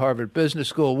went to Harvard Business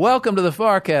School. Welcome to the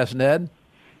FarrCast, Ned.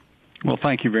 Well,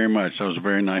 thank you very much. That was a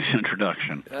very nice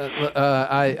introduction.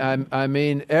 I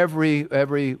mean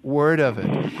every word of it.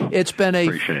 It's been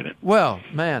appreciate it. Well,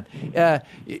 man,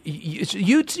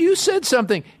 you said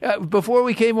something before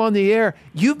we came on the air.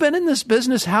 You've been in this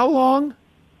business how long?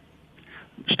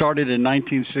 Started in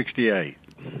 1968.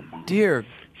 Dear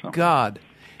God.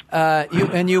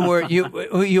 You were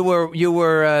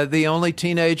the only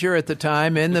teenager at the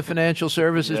time in the financial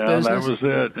services business? Yeah, that was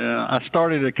it. I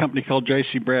started a company called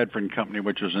J.C. Bradford and Company,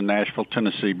 which was a Nashville,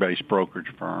 Tennessee-based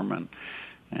brokerage firm,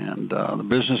 and the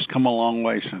business has come a long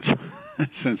way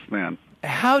since then.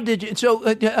 How did you? So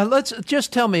let's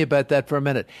just tell me about that for a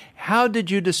minute. How did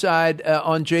you decide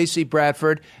on J.C.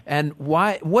 Bradford, and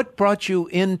why? What brought you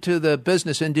into the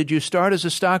business? And did you start as a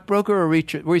stockbroker or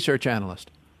research analyst?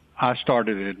 I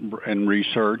started it in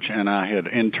research, and I had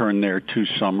interned there 2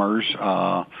 summers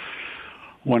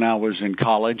when I was in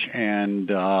college. And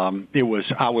I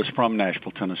was from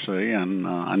Nashville, Tennessee, and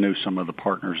I knew some of the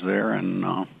partners there,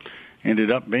 and ended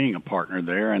up being a partner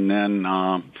there. And then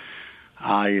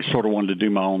I sort of wanted to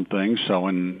do my own thing, so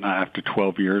after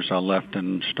 12 years, I left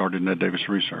and started Ned Davis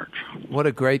Research. What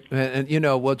a great,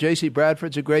 J.C.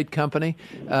 Bradford's a great company,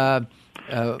 was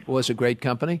a great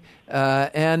company,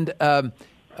 and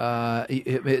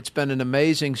it's been an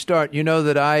amazing start. You know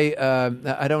that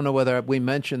I don't know whether we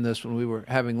mentioned this when we were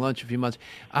having lunch a few months.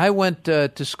 I went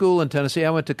to school in Tennessee. I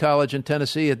went to college in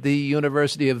Tennessee at the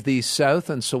University of the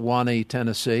South in Sewanee,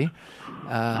 Tennessee.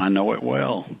 I know it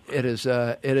well. It is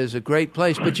a great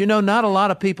place, but not a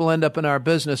lot of people end up in our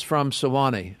business from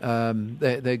Sewanee.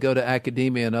 They go to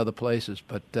academia and other places,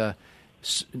 but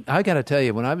I got to tell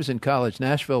you, when I was in college,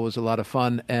 Nashville was a lot of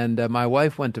fun, and my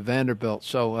wife went to Vanderbilt,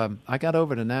 so I got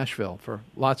over to Nashville for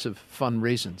lots of fun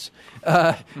reasons.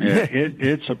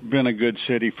 It's been a good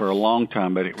city for a long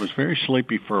time, but it was very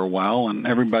sleepy for a while, and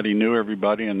everybody knew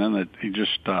everybody, and then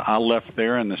I left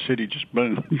there, and the city just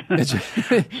boomed.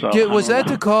 Was that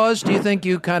the cause? Do you think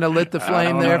you kind of lit the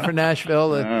flame there for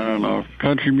Nashville? I don't know.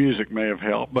 Country music may have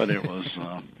helped, but it was,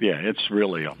 it's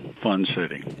really a fun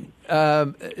city.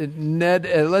 Ned,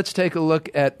 let's take a look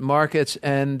at markets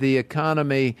and the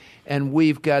economy, and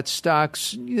we've got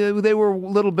stocks. They were a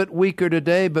little bit weaker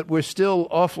today, but we're still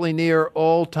awfully near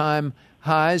all-time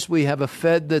highs. We have a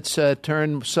Fed that's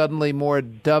turned suddenly more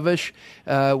dovish.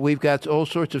 We've got all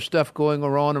sorts of stuff going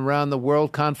on around the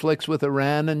world, conflicts with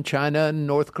Iran and China and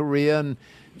North Korea, and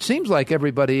it seems like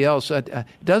everybody else. It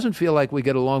doesn't feel like we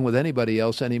get along with anybody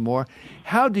else anymore.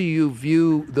 How do you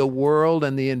view the world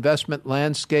and the investment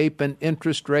landscape and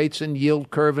interest rates and yield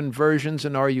curve inversions,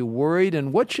 and are you worried?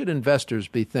 And what should investors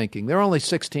be thinking? There are only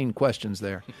 16 questions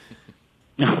there.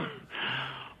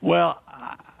 Well,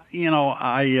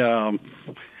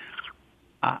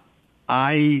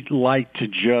 I like to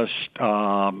just,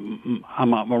 I'm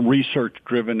a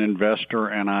research-driven investor,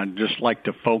 and I just like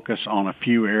to focus on a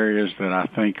few areas that I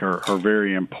think are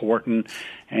very important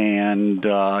and,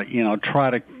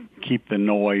 try to keep the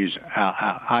noise out.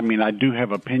 I mean, I do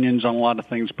have opinions on a lot of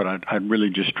things, but I really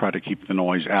just try to keep the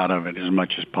noise out of it as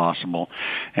much as possible.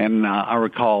 And I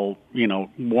recall,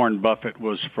 Warren Buffett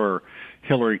was for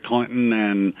Hillary Clinton,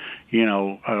 and,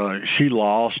 she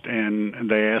lost, and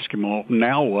they asked him, well,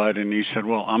 now what? And he said,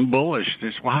 well, I'm bullish.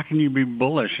 They said, well, how can you be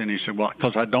bullish? And he said, well,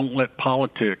 because I don't let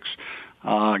politics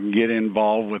get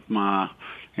involved with my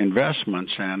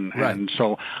investments, and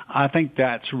so I think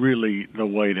that's really the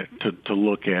way to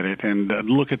look at it and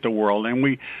look at the world. And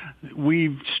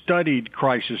we've studied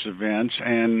crisis events,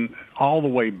 and all the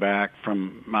way back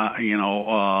from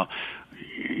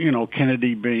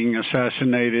Kennedy being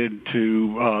assassinated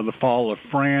to the fall of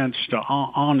France to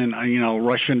on and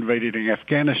Russia invading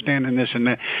Afghanistan and this and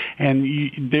that.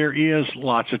 And there is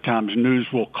lots of times news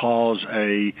will cause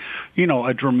a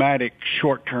dramatic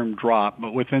short-term drop,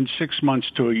 but within 6 months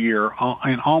to a year,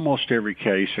 in almost every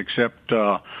case, except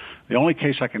the only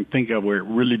case I can think of where it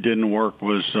really didn't work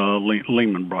was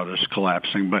Lehman Brothers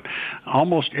collapsing. But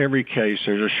almost every case,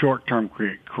 there's a short-term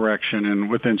correction, and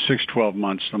within 6-12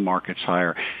 months, the market's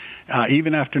higher.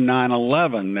 Even after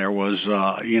 9/11, there was,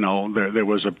 there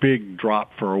was a big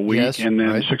drop for a week, and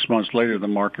then 6 months later, the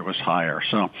market was higher.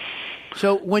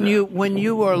 So when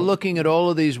you are looking at all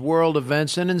of these world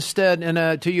events, and instead,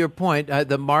 and to your point,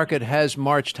 the market has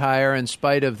marched higher in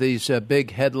spite of these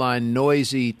big headline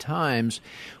noisy times.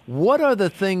 What are the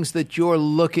things that you're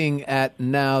looking at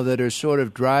now that are sort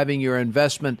of driving your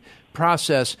investment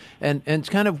process, and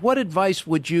kind of what advice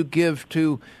would you give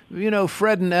to,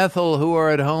 Fred and Ethel who are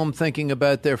at home thinking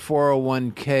about their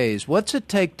 401ks? What's it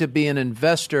take to be an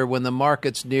investor when the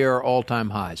market's near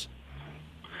all-time highs?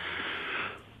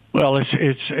 Well,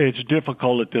 it's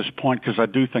difficult at this point because I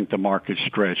do think the market's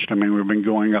stretched. I mean, we've been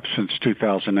going up since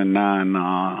 2009,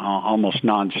 almost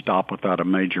nonstop without a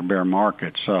major bear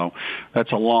market. So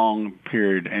that's a long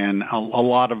period, and a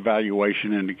lot of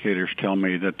valuation indicators tell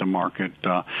me that the market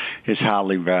is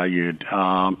highly valued.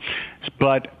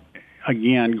 But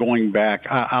again, going back,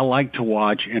 I like to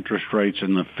watch interest rates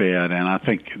in the Fed, and I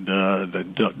think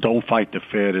the don't fight the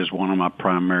Fed is one of my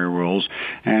primary rules.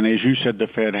 And as you said, the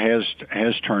Fed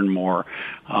has turned more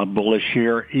bullish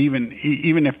here.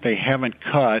 Even if they haven't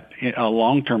cut,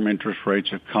 long-term interest rates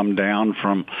have come down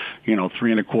from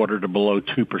 3.25% to below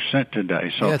 2%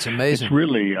 today. So it's amazing. It's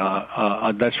really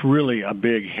that's really a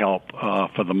big help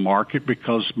for the market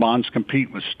because bonds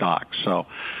compete with stocks. So.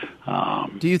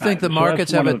 Do you think the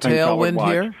markets have a tailwind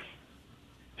here?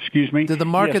 Excuse me? Do the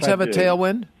markets have a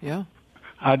tailwind? Yeah.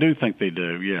 I do think they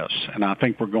do, yes. And I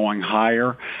think we're going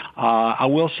higher. I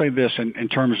will say this in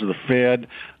terms of the Fed,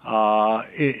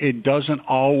 it doesn't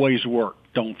always work.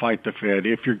 Don't fight the Fed.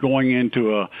 If you're going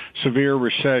into a severe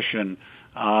recession,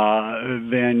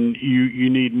 then you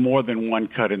need more than one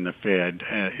cut in the Fed.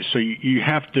 So you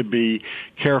have to be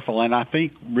careful. And I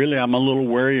think really I'm a little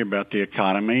wary about the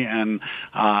economy, and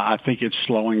I think it's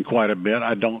slowing quite a bit.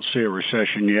 I don't see a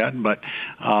recession yet, but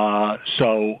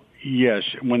so yes,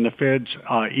 when the Fed's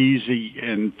easy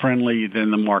and friendly,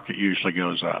 then the market usually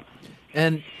goes up.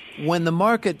 And when the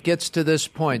market gets to this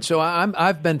point, so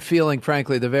I've been feeling,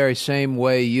 frankly, the very same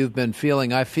way you've been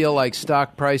feeling. I feel like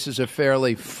stock prices are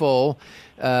fairly full,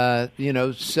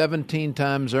 17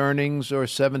 times earnings or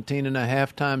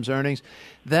 17.5 times earnings.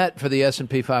 That for the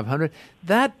S&P 500,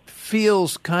 that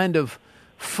feels kind of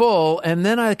full. And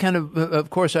then I of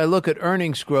course, I look at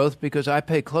earnings growth because I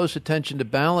pay close attention to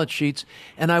balance sheets,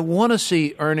 and I want to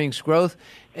see earnings growth.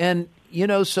 And,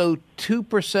 so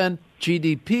 2%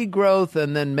 GDP growth,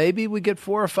 and then maybe we get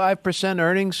 4 or 5%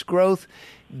 earnings growth.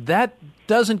 That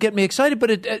doesn't get me excited, but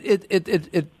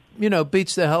it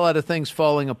beats the hell out of things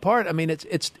falling apart. I mean,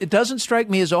 it doesn't strike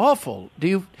me as awful.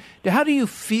 How do you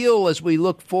feel as we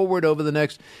look forward over the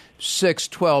next 6,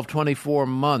 12, 24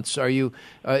 months? Are you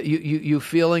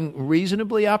feeling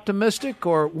reasonably optimistic,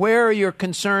 or where are your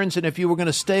concerns? And if you were going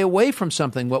to stay away from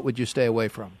something, what would you stay away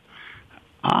from?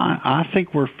 I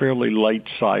think we're fairly late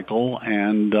cycle,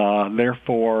 and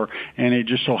therefore, and it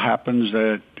just so happens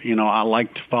that, I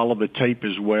like to follow the tape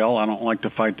as well. I don't like to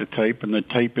fight the tape, and the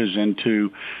tape is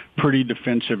into pretty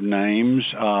defensive names,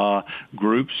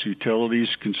 groups, utilities,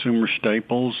 consumer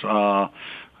staples.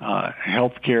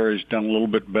 Healthcare has done a little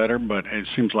bit better, but it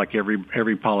seems like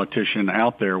every politician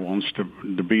out there wants to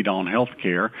beat on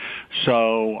healthcare.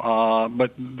 So,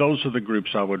 but those are the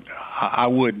groups I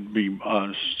would be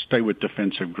stay with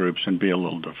defensive groups and be a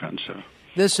little defensive.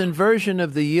 This inversion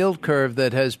of the yield curve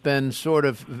that has been sort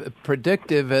of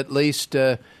predictive, at least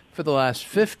for the last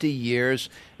 50 years.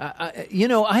 I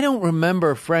don't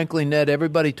remember, frankly, Ned,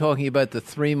 everybody talking about the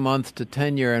 3-month to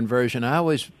 10-year inversion. I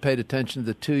always paid attention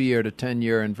to the 2-year to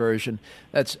 10-year inversion.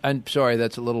 I'm sorry,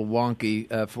 that's a little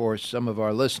wonky for some of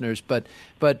our listeners, but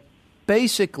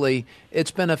basically,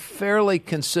 it's been a fairly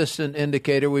consistent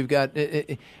indicator. We've got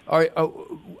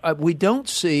we don't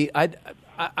see.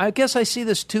 I guess I see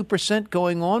this 2%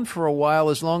 going on for a while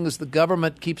as long as the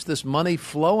government keeps this money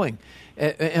flowing.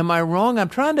 Am I wrong? I'm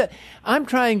trying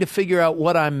to figure out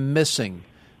what I'm missing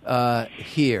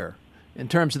here in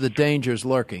terms of the dangers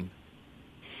lurking.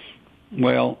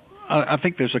 Well, I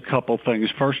think there's a couple things.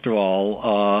 First of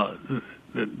all,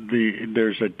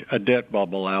 there's a debt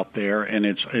bubble out there, and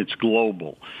it's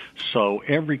global. So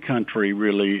every country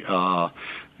really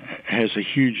has a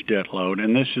huge debt load,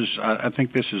 and I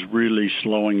think this is really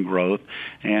slowing growth.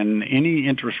 And any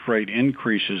interest rate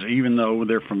increases, even though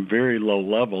they're from very low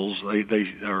levels,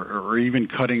 they are even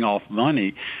cutting off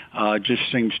money, just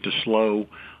seems to slow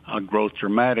growth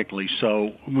dramatically.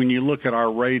 So when you look at our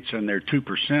rates and they're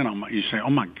 2%, you say, oh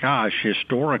my gosh,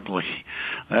 historically,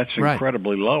 that's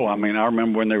incredibly low. I mean, I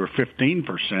remember when they were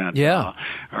 15%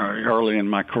 early in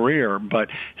my career. But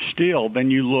still,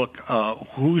 then you look,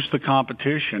 who's the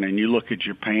competition? And you look at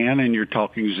Japan and you're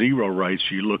talking zero rates.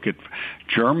 You look at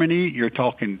Germany,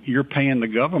 you're paying the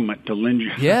government to lend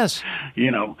you. Yes.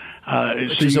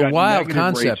 Which is a wild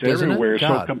concept, isn't it?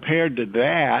 God. So compared to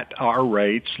that, our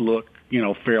rates look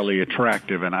fairly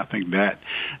attractive, and I think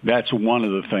that's one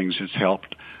of the things that's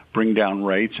helped bring down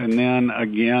rates. And then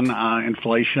again,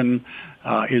 inflation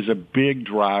is a big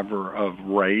driver of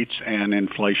rates, and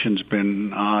inflation's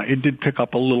been it did pick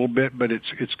up a little bit, but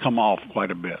it's come off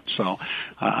quite a bit. So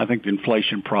I think the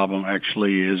inflation problem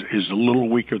actually is a little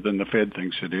weaker than the Fed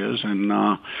thinks it is,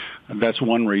 and that's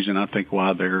one reason I think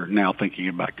why they're now thinking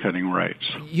about cutting rates.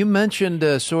 You mentioned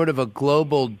sort of a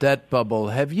global debt bubble.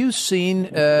 Have you seen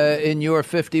in your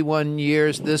 51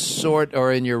 years this sort,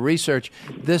 or in your research,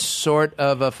 this sort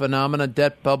of a phenomena,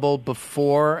 debt bubble,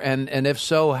 before? And if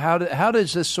so, how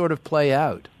does this sort of play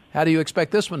out? How do you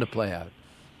expect this one to play out?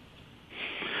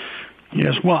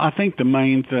 Yes, well, I think the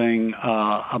main thing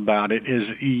about it is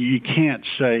you can't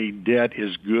say debt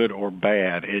is good or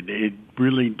bad. It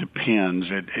really depends.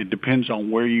 It depends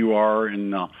on where you are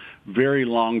in the very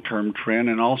long-term trend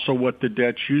and also what the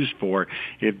debt's used for.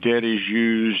 If debt is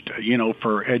used,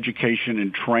 for education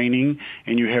and training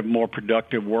and you have more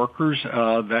productive workers,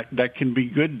 that can be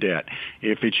good debt.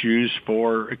 If it's used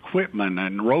for equipment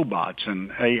and robots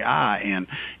and AI and,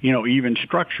 even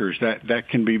structures, that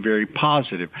can be very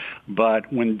positive.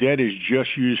 But when debt is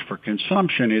just used for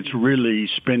consumption, it's really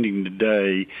spending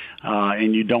today,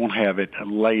 and you don't have it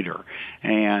later.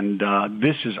 And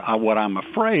this is what I'm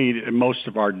afraid most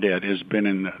of our debt has been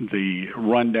in the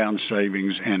rundown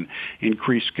savings and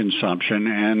increased consumption,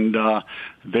 and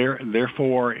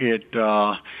therefore it.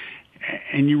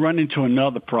 And you run into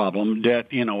another problem,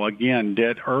 debt,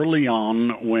 debt early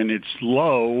on when it's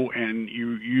low and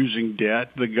you're using debt,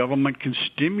 the government can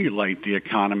stimulate the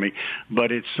economy.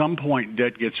 But at some point,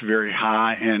 debt gets very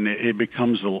high and it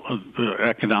becomes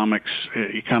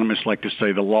economists like to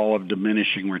say the law of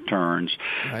diminishing returns.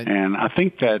 Right. And I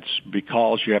think that's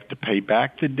because you have to pay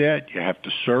back the debt, you have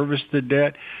to service the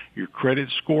debt. Your credit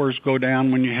scores go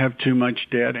down when you have too much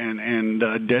debt, and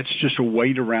debt's just a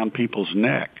weight around people's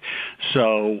neck.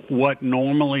 So what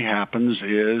normally happens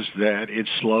is that it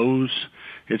slows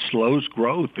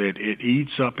growth. It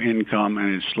eats up income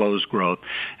and it slows growth.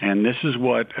 And this is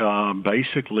what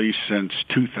basically since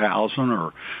 2000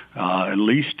 or at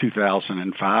least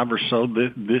 2005 or so,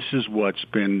 this is what's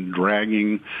been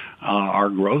dragging our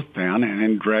growth down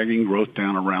and dragging growth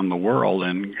down around the world.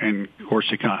 And of course,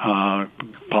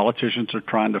 politicians are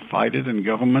trying to fight it and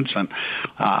governments, and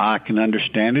I can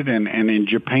understand it. And in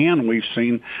Japan, we've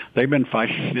seen they've been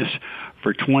fighting this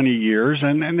for 20 years,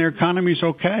 and their economy's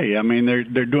okay. I mean,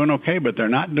 they're doing okay, but they're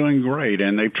not doing great,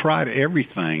 and they've tried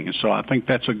everything. So I think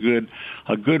that's a good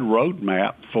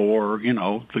roadmap for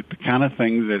the kind of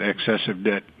thing that excessive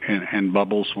debt and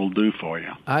bubbles will do for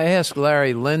you. I asked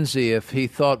Larry Lindsay if he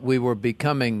thought we were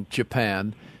becoming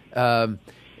Japan. I'll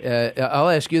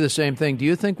ask you the same thing. Do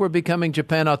you think we're becoming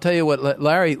Japan? I'll tell you what,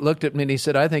 Larry looked at me and he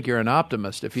said, I think you're an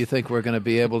optimist if you think we're going to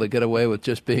be able to get away with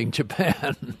just being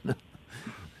Japan.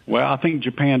 Well, I think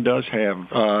Japan does have,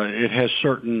 it has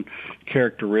certain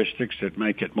characteristics that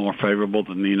make it more favorable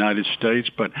than the United States.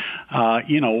 But,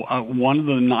 one of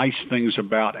the nice things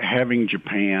about having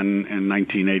Japan in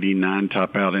 1989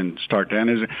 top out and start down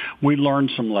is we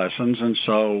learned some lessons. And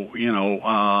so,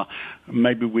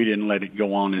 maybe we didn't let it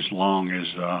go on as long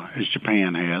as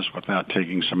Japan has without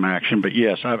taking some action. But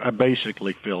yes, I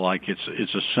basically feel like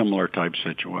it's a similar type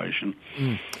situation.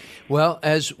 Mm. Well,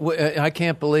 I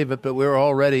can't believe it, but we're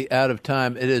already out of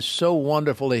time. It is so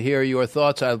wonderful to hear your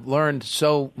thoughts. I've learned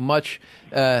so much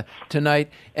tonight.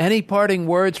 Any parting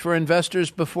words for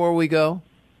investors before we go?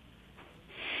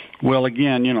 Well,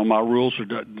 again, my rules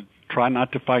are try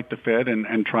not to fight the Fed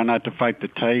and try not to fight the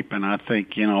tape. And I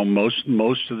think,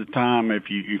 most of the time, if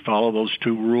you follow those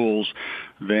two rules,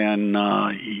 then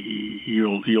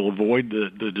you'll avoid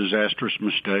the disastrous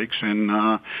mistakes,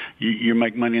 and you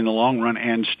make money in the long run.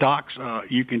 And stocks,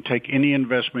 you can take any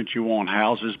investment you want,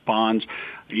 houses, bonds,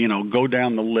 go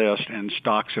down the list, and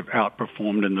stocks have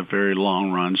outperformed in the very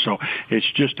long run. So it's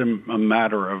just a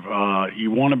matter of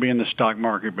you want to be in the stock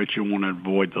market, but you want to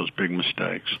avoid those big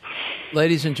mistakes.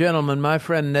 Ladies and gentlemen, my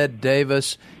friend Ned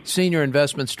Davis, Senior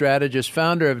Investment Strategist,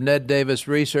 founder of Ned Davis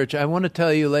Research. I want to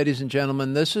tell you, ladies and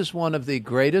gentlemen, this is one of the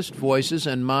greatest voices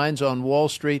and minds on Wall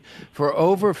Street for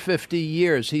over 50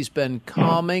 years. He's been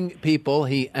calming people.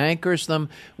 He anchors them.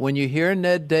 When you hear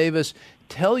Ned Davis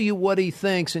tell you what he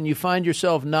thinks and you find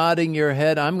yourself nodding your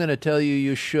head, I'm going to tell you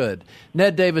you should.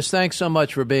 Ned Davis, thanks so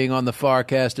much for being on the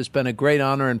FarrCast. It's been a great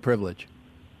honor and privilege.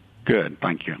 Good.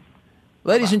 Thank you.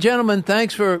 Ladies and gentlemen,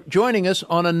 thanks for joining us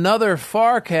on another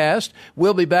FarrCast.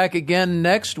 We'll be back again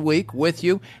next week with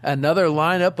you, another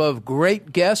lineup of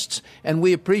great guests, and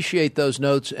we appreciate those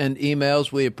notes and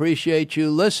emails. We appreciate you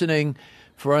listening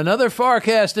for another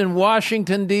FarrCast in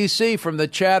Washington, D.C. from the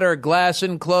Chatter Glass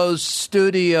Enclosed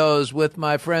Studios with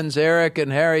my friends Eric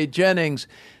and Harry Jennings.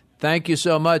 Thank you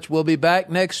so much. We'll be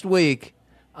back next week.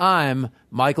 I'm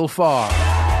Michael Farr.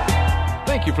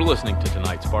 Thank you for listening to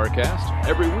tonight's FarrCast.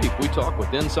 Every week we talk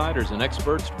with insiders and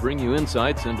experts to bring you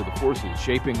insights into the forces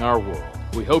shaping our world.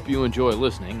 We hope you enjoy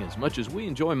listening as much as we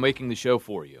enjoy making the show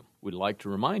for you. We'd like to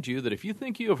remind you that if you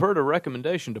think you have heard a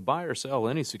recommendation to buy or sell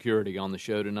any security on the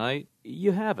show tonight,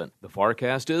 you haven't. The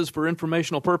FarrCast is for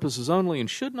informational purposes only and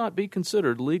should not be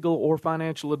considered legal or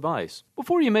financial advice.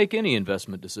 Before you make any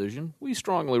investment decision, we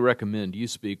strongly recommend you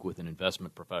speak with an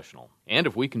investment professional. And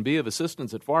if we can be of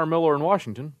assistance at Farr Miller in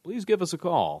Washington, please give us a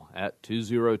call at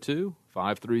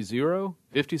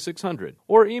 202-530-5600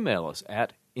 or email us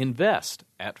at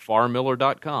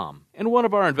invest@farrmiller.com, and one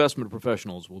of our investment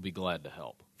professionals will be glad to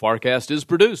help. FarrCast is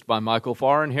produced by Michael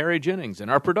Farr and Harry Jennings, and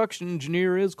our production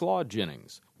engineer is Claude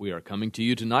Jennings. We are coming to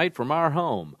you tonight from our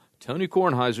home, Tony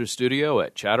Kornheiser's studio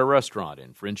at Chatter Restaurant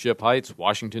in Friendship Heights,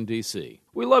 Washington, D.C.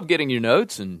 We love getting your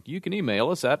notes, and you can email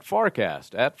us at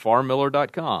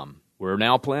farrcast@farrmiller.com. We're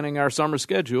now planning our summer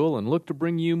schedule and look to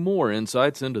bring you more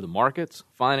insights into the markets,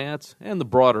 finance, and the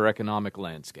broader economic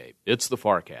landscape. It's the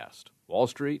FarrCast. Wall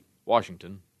Street,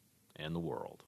 Washington, and the world.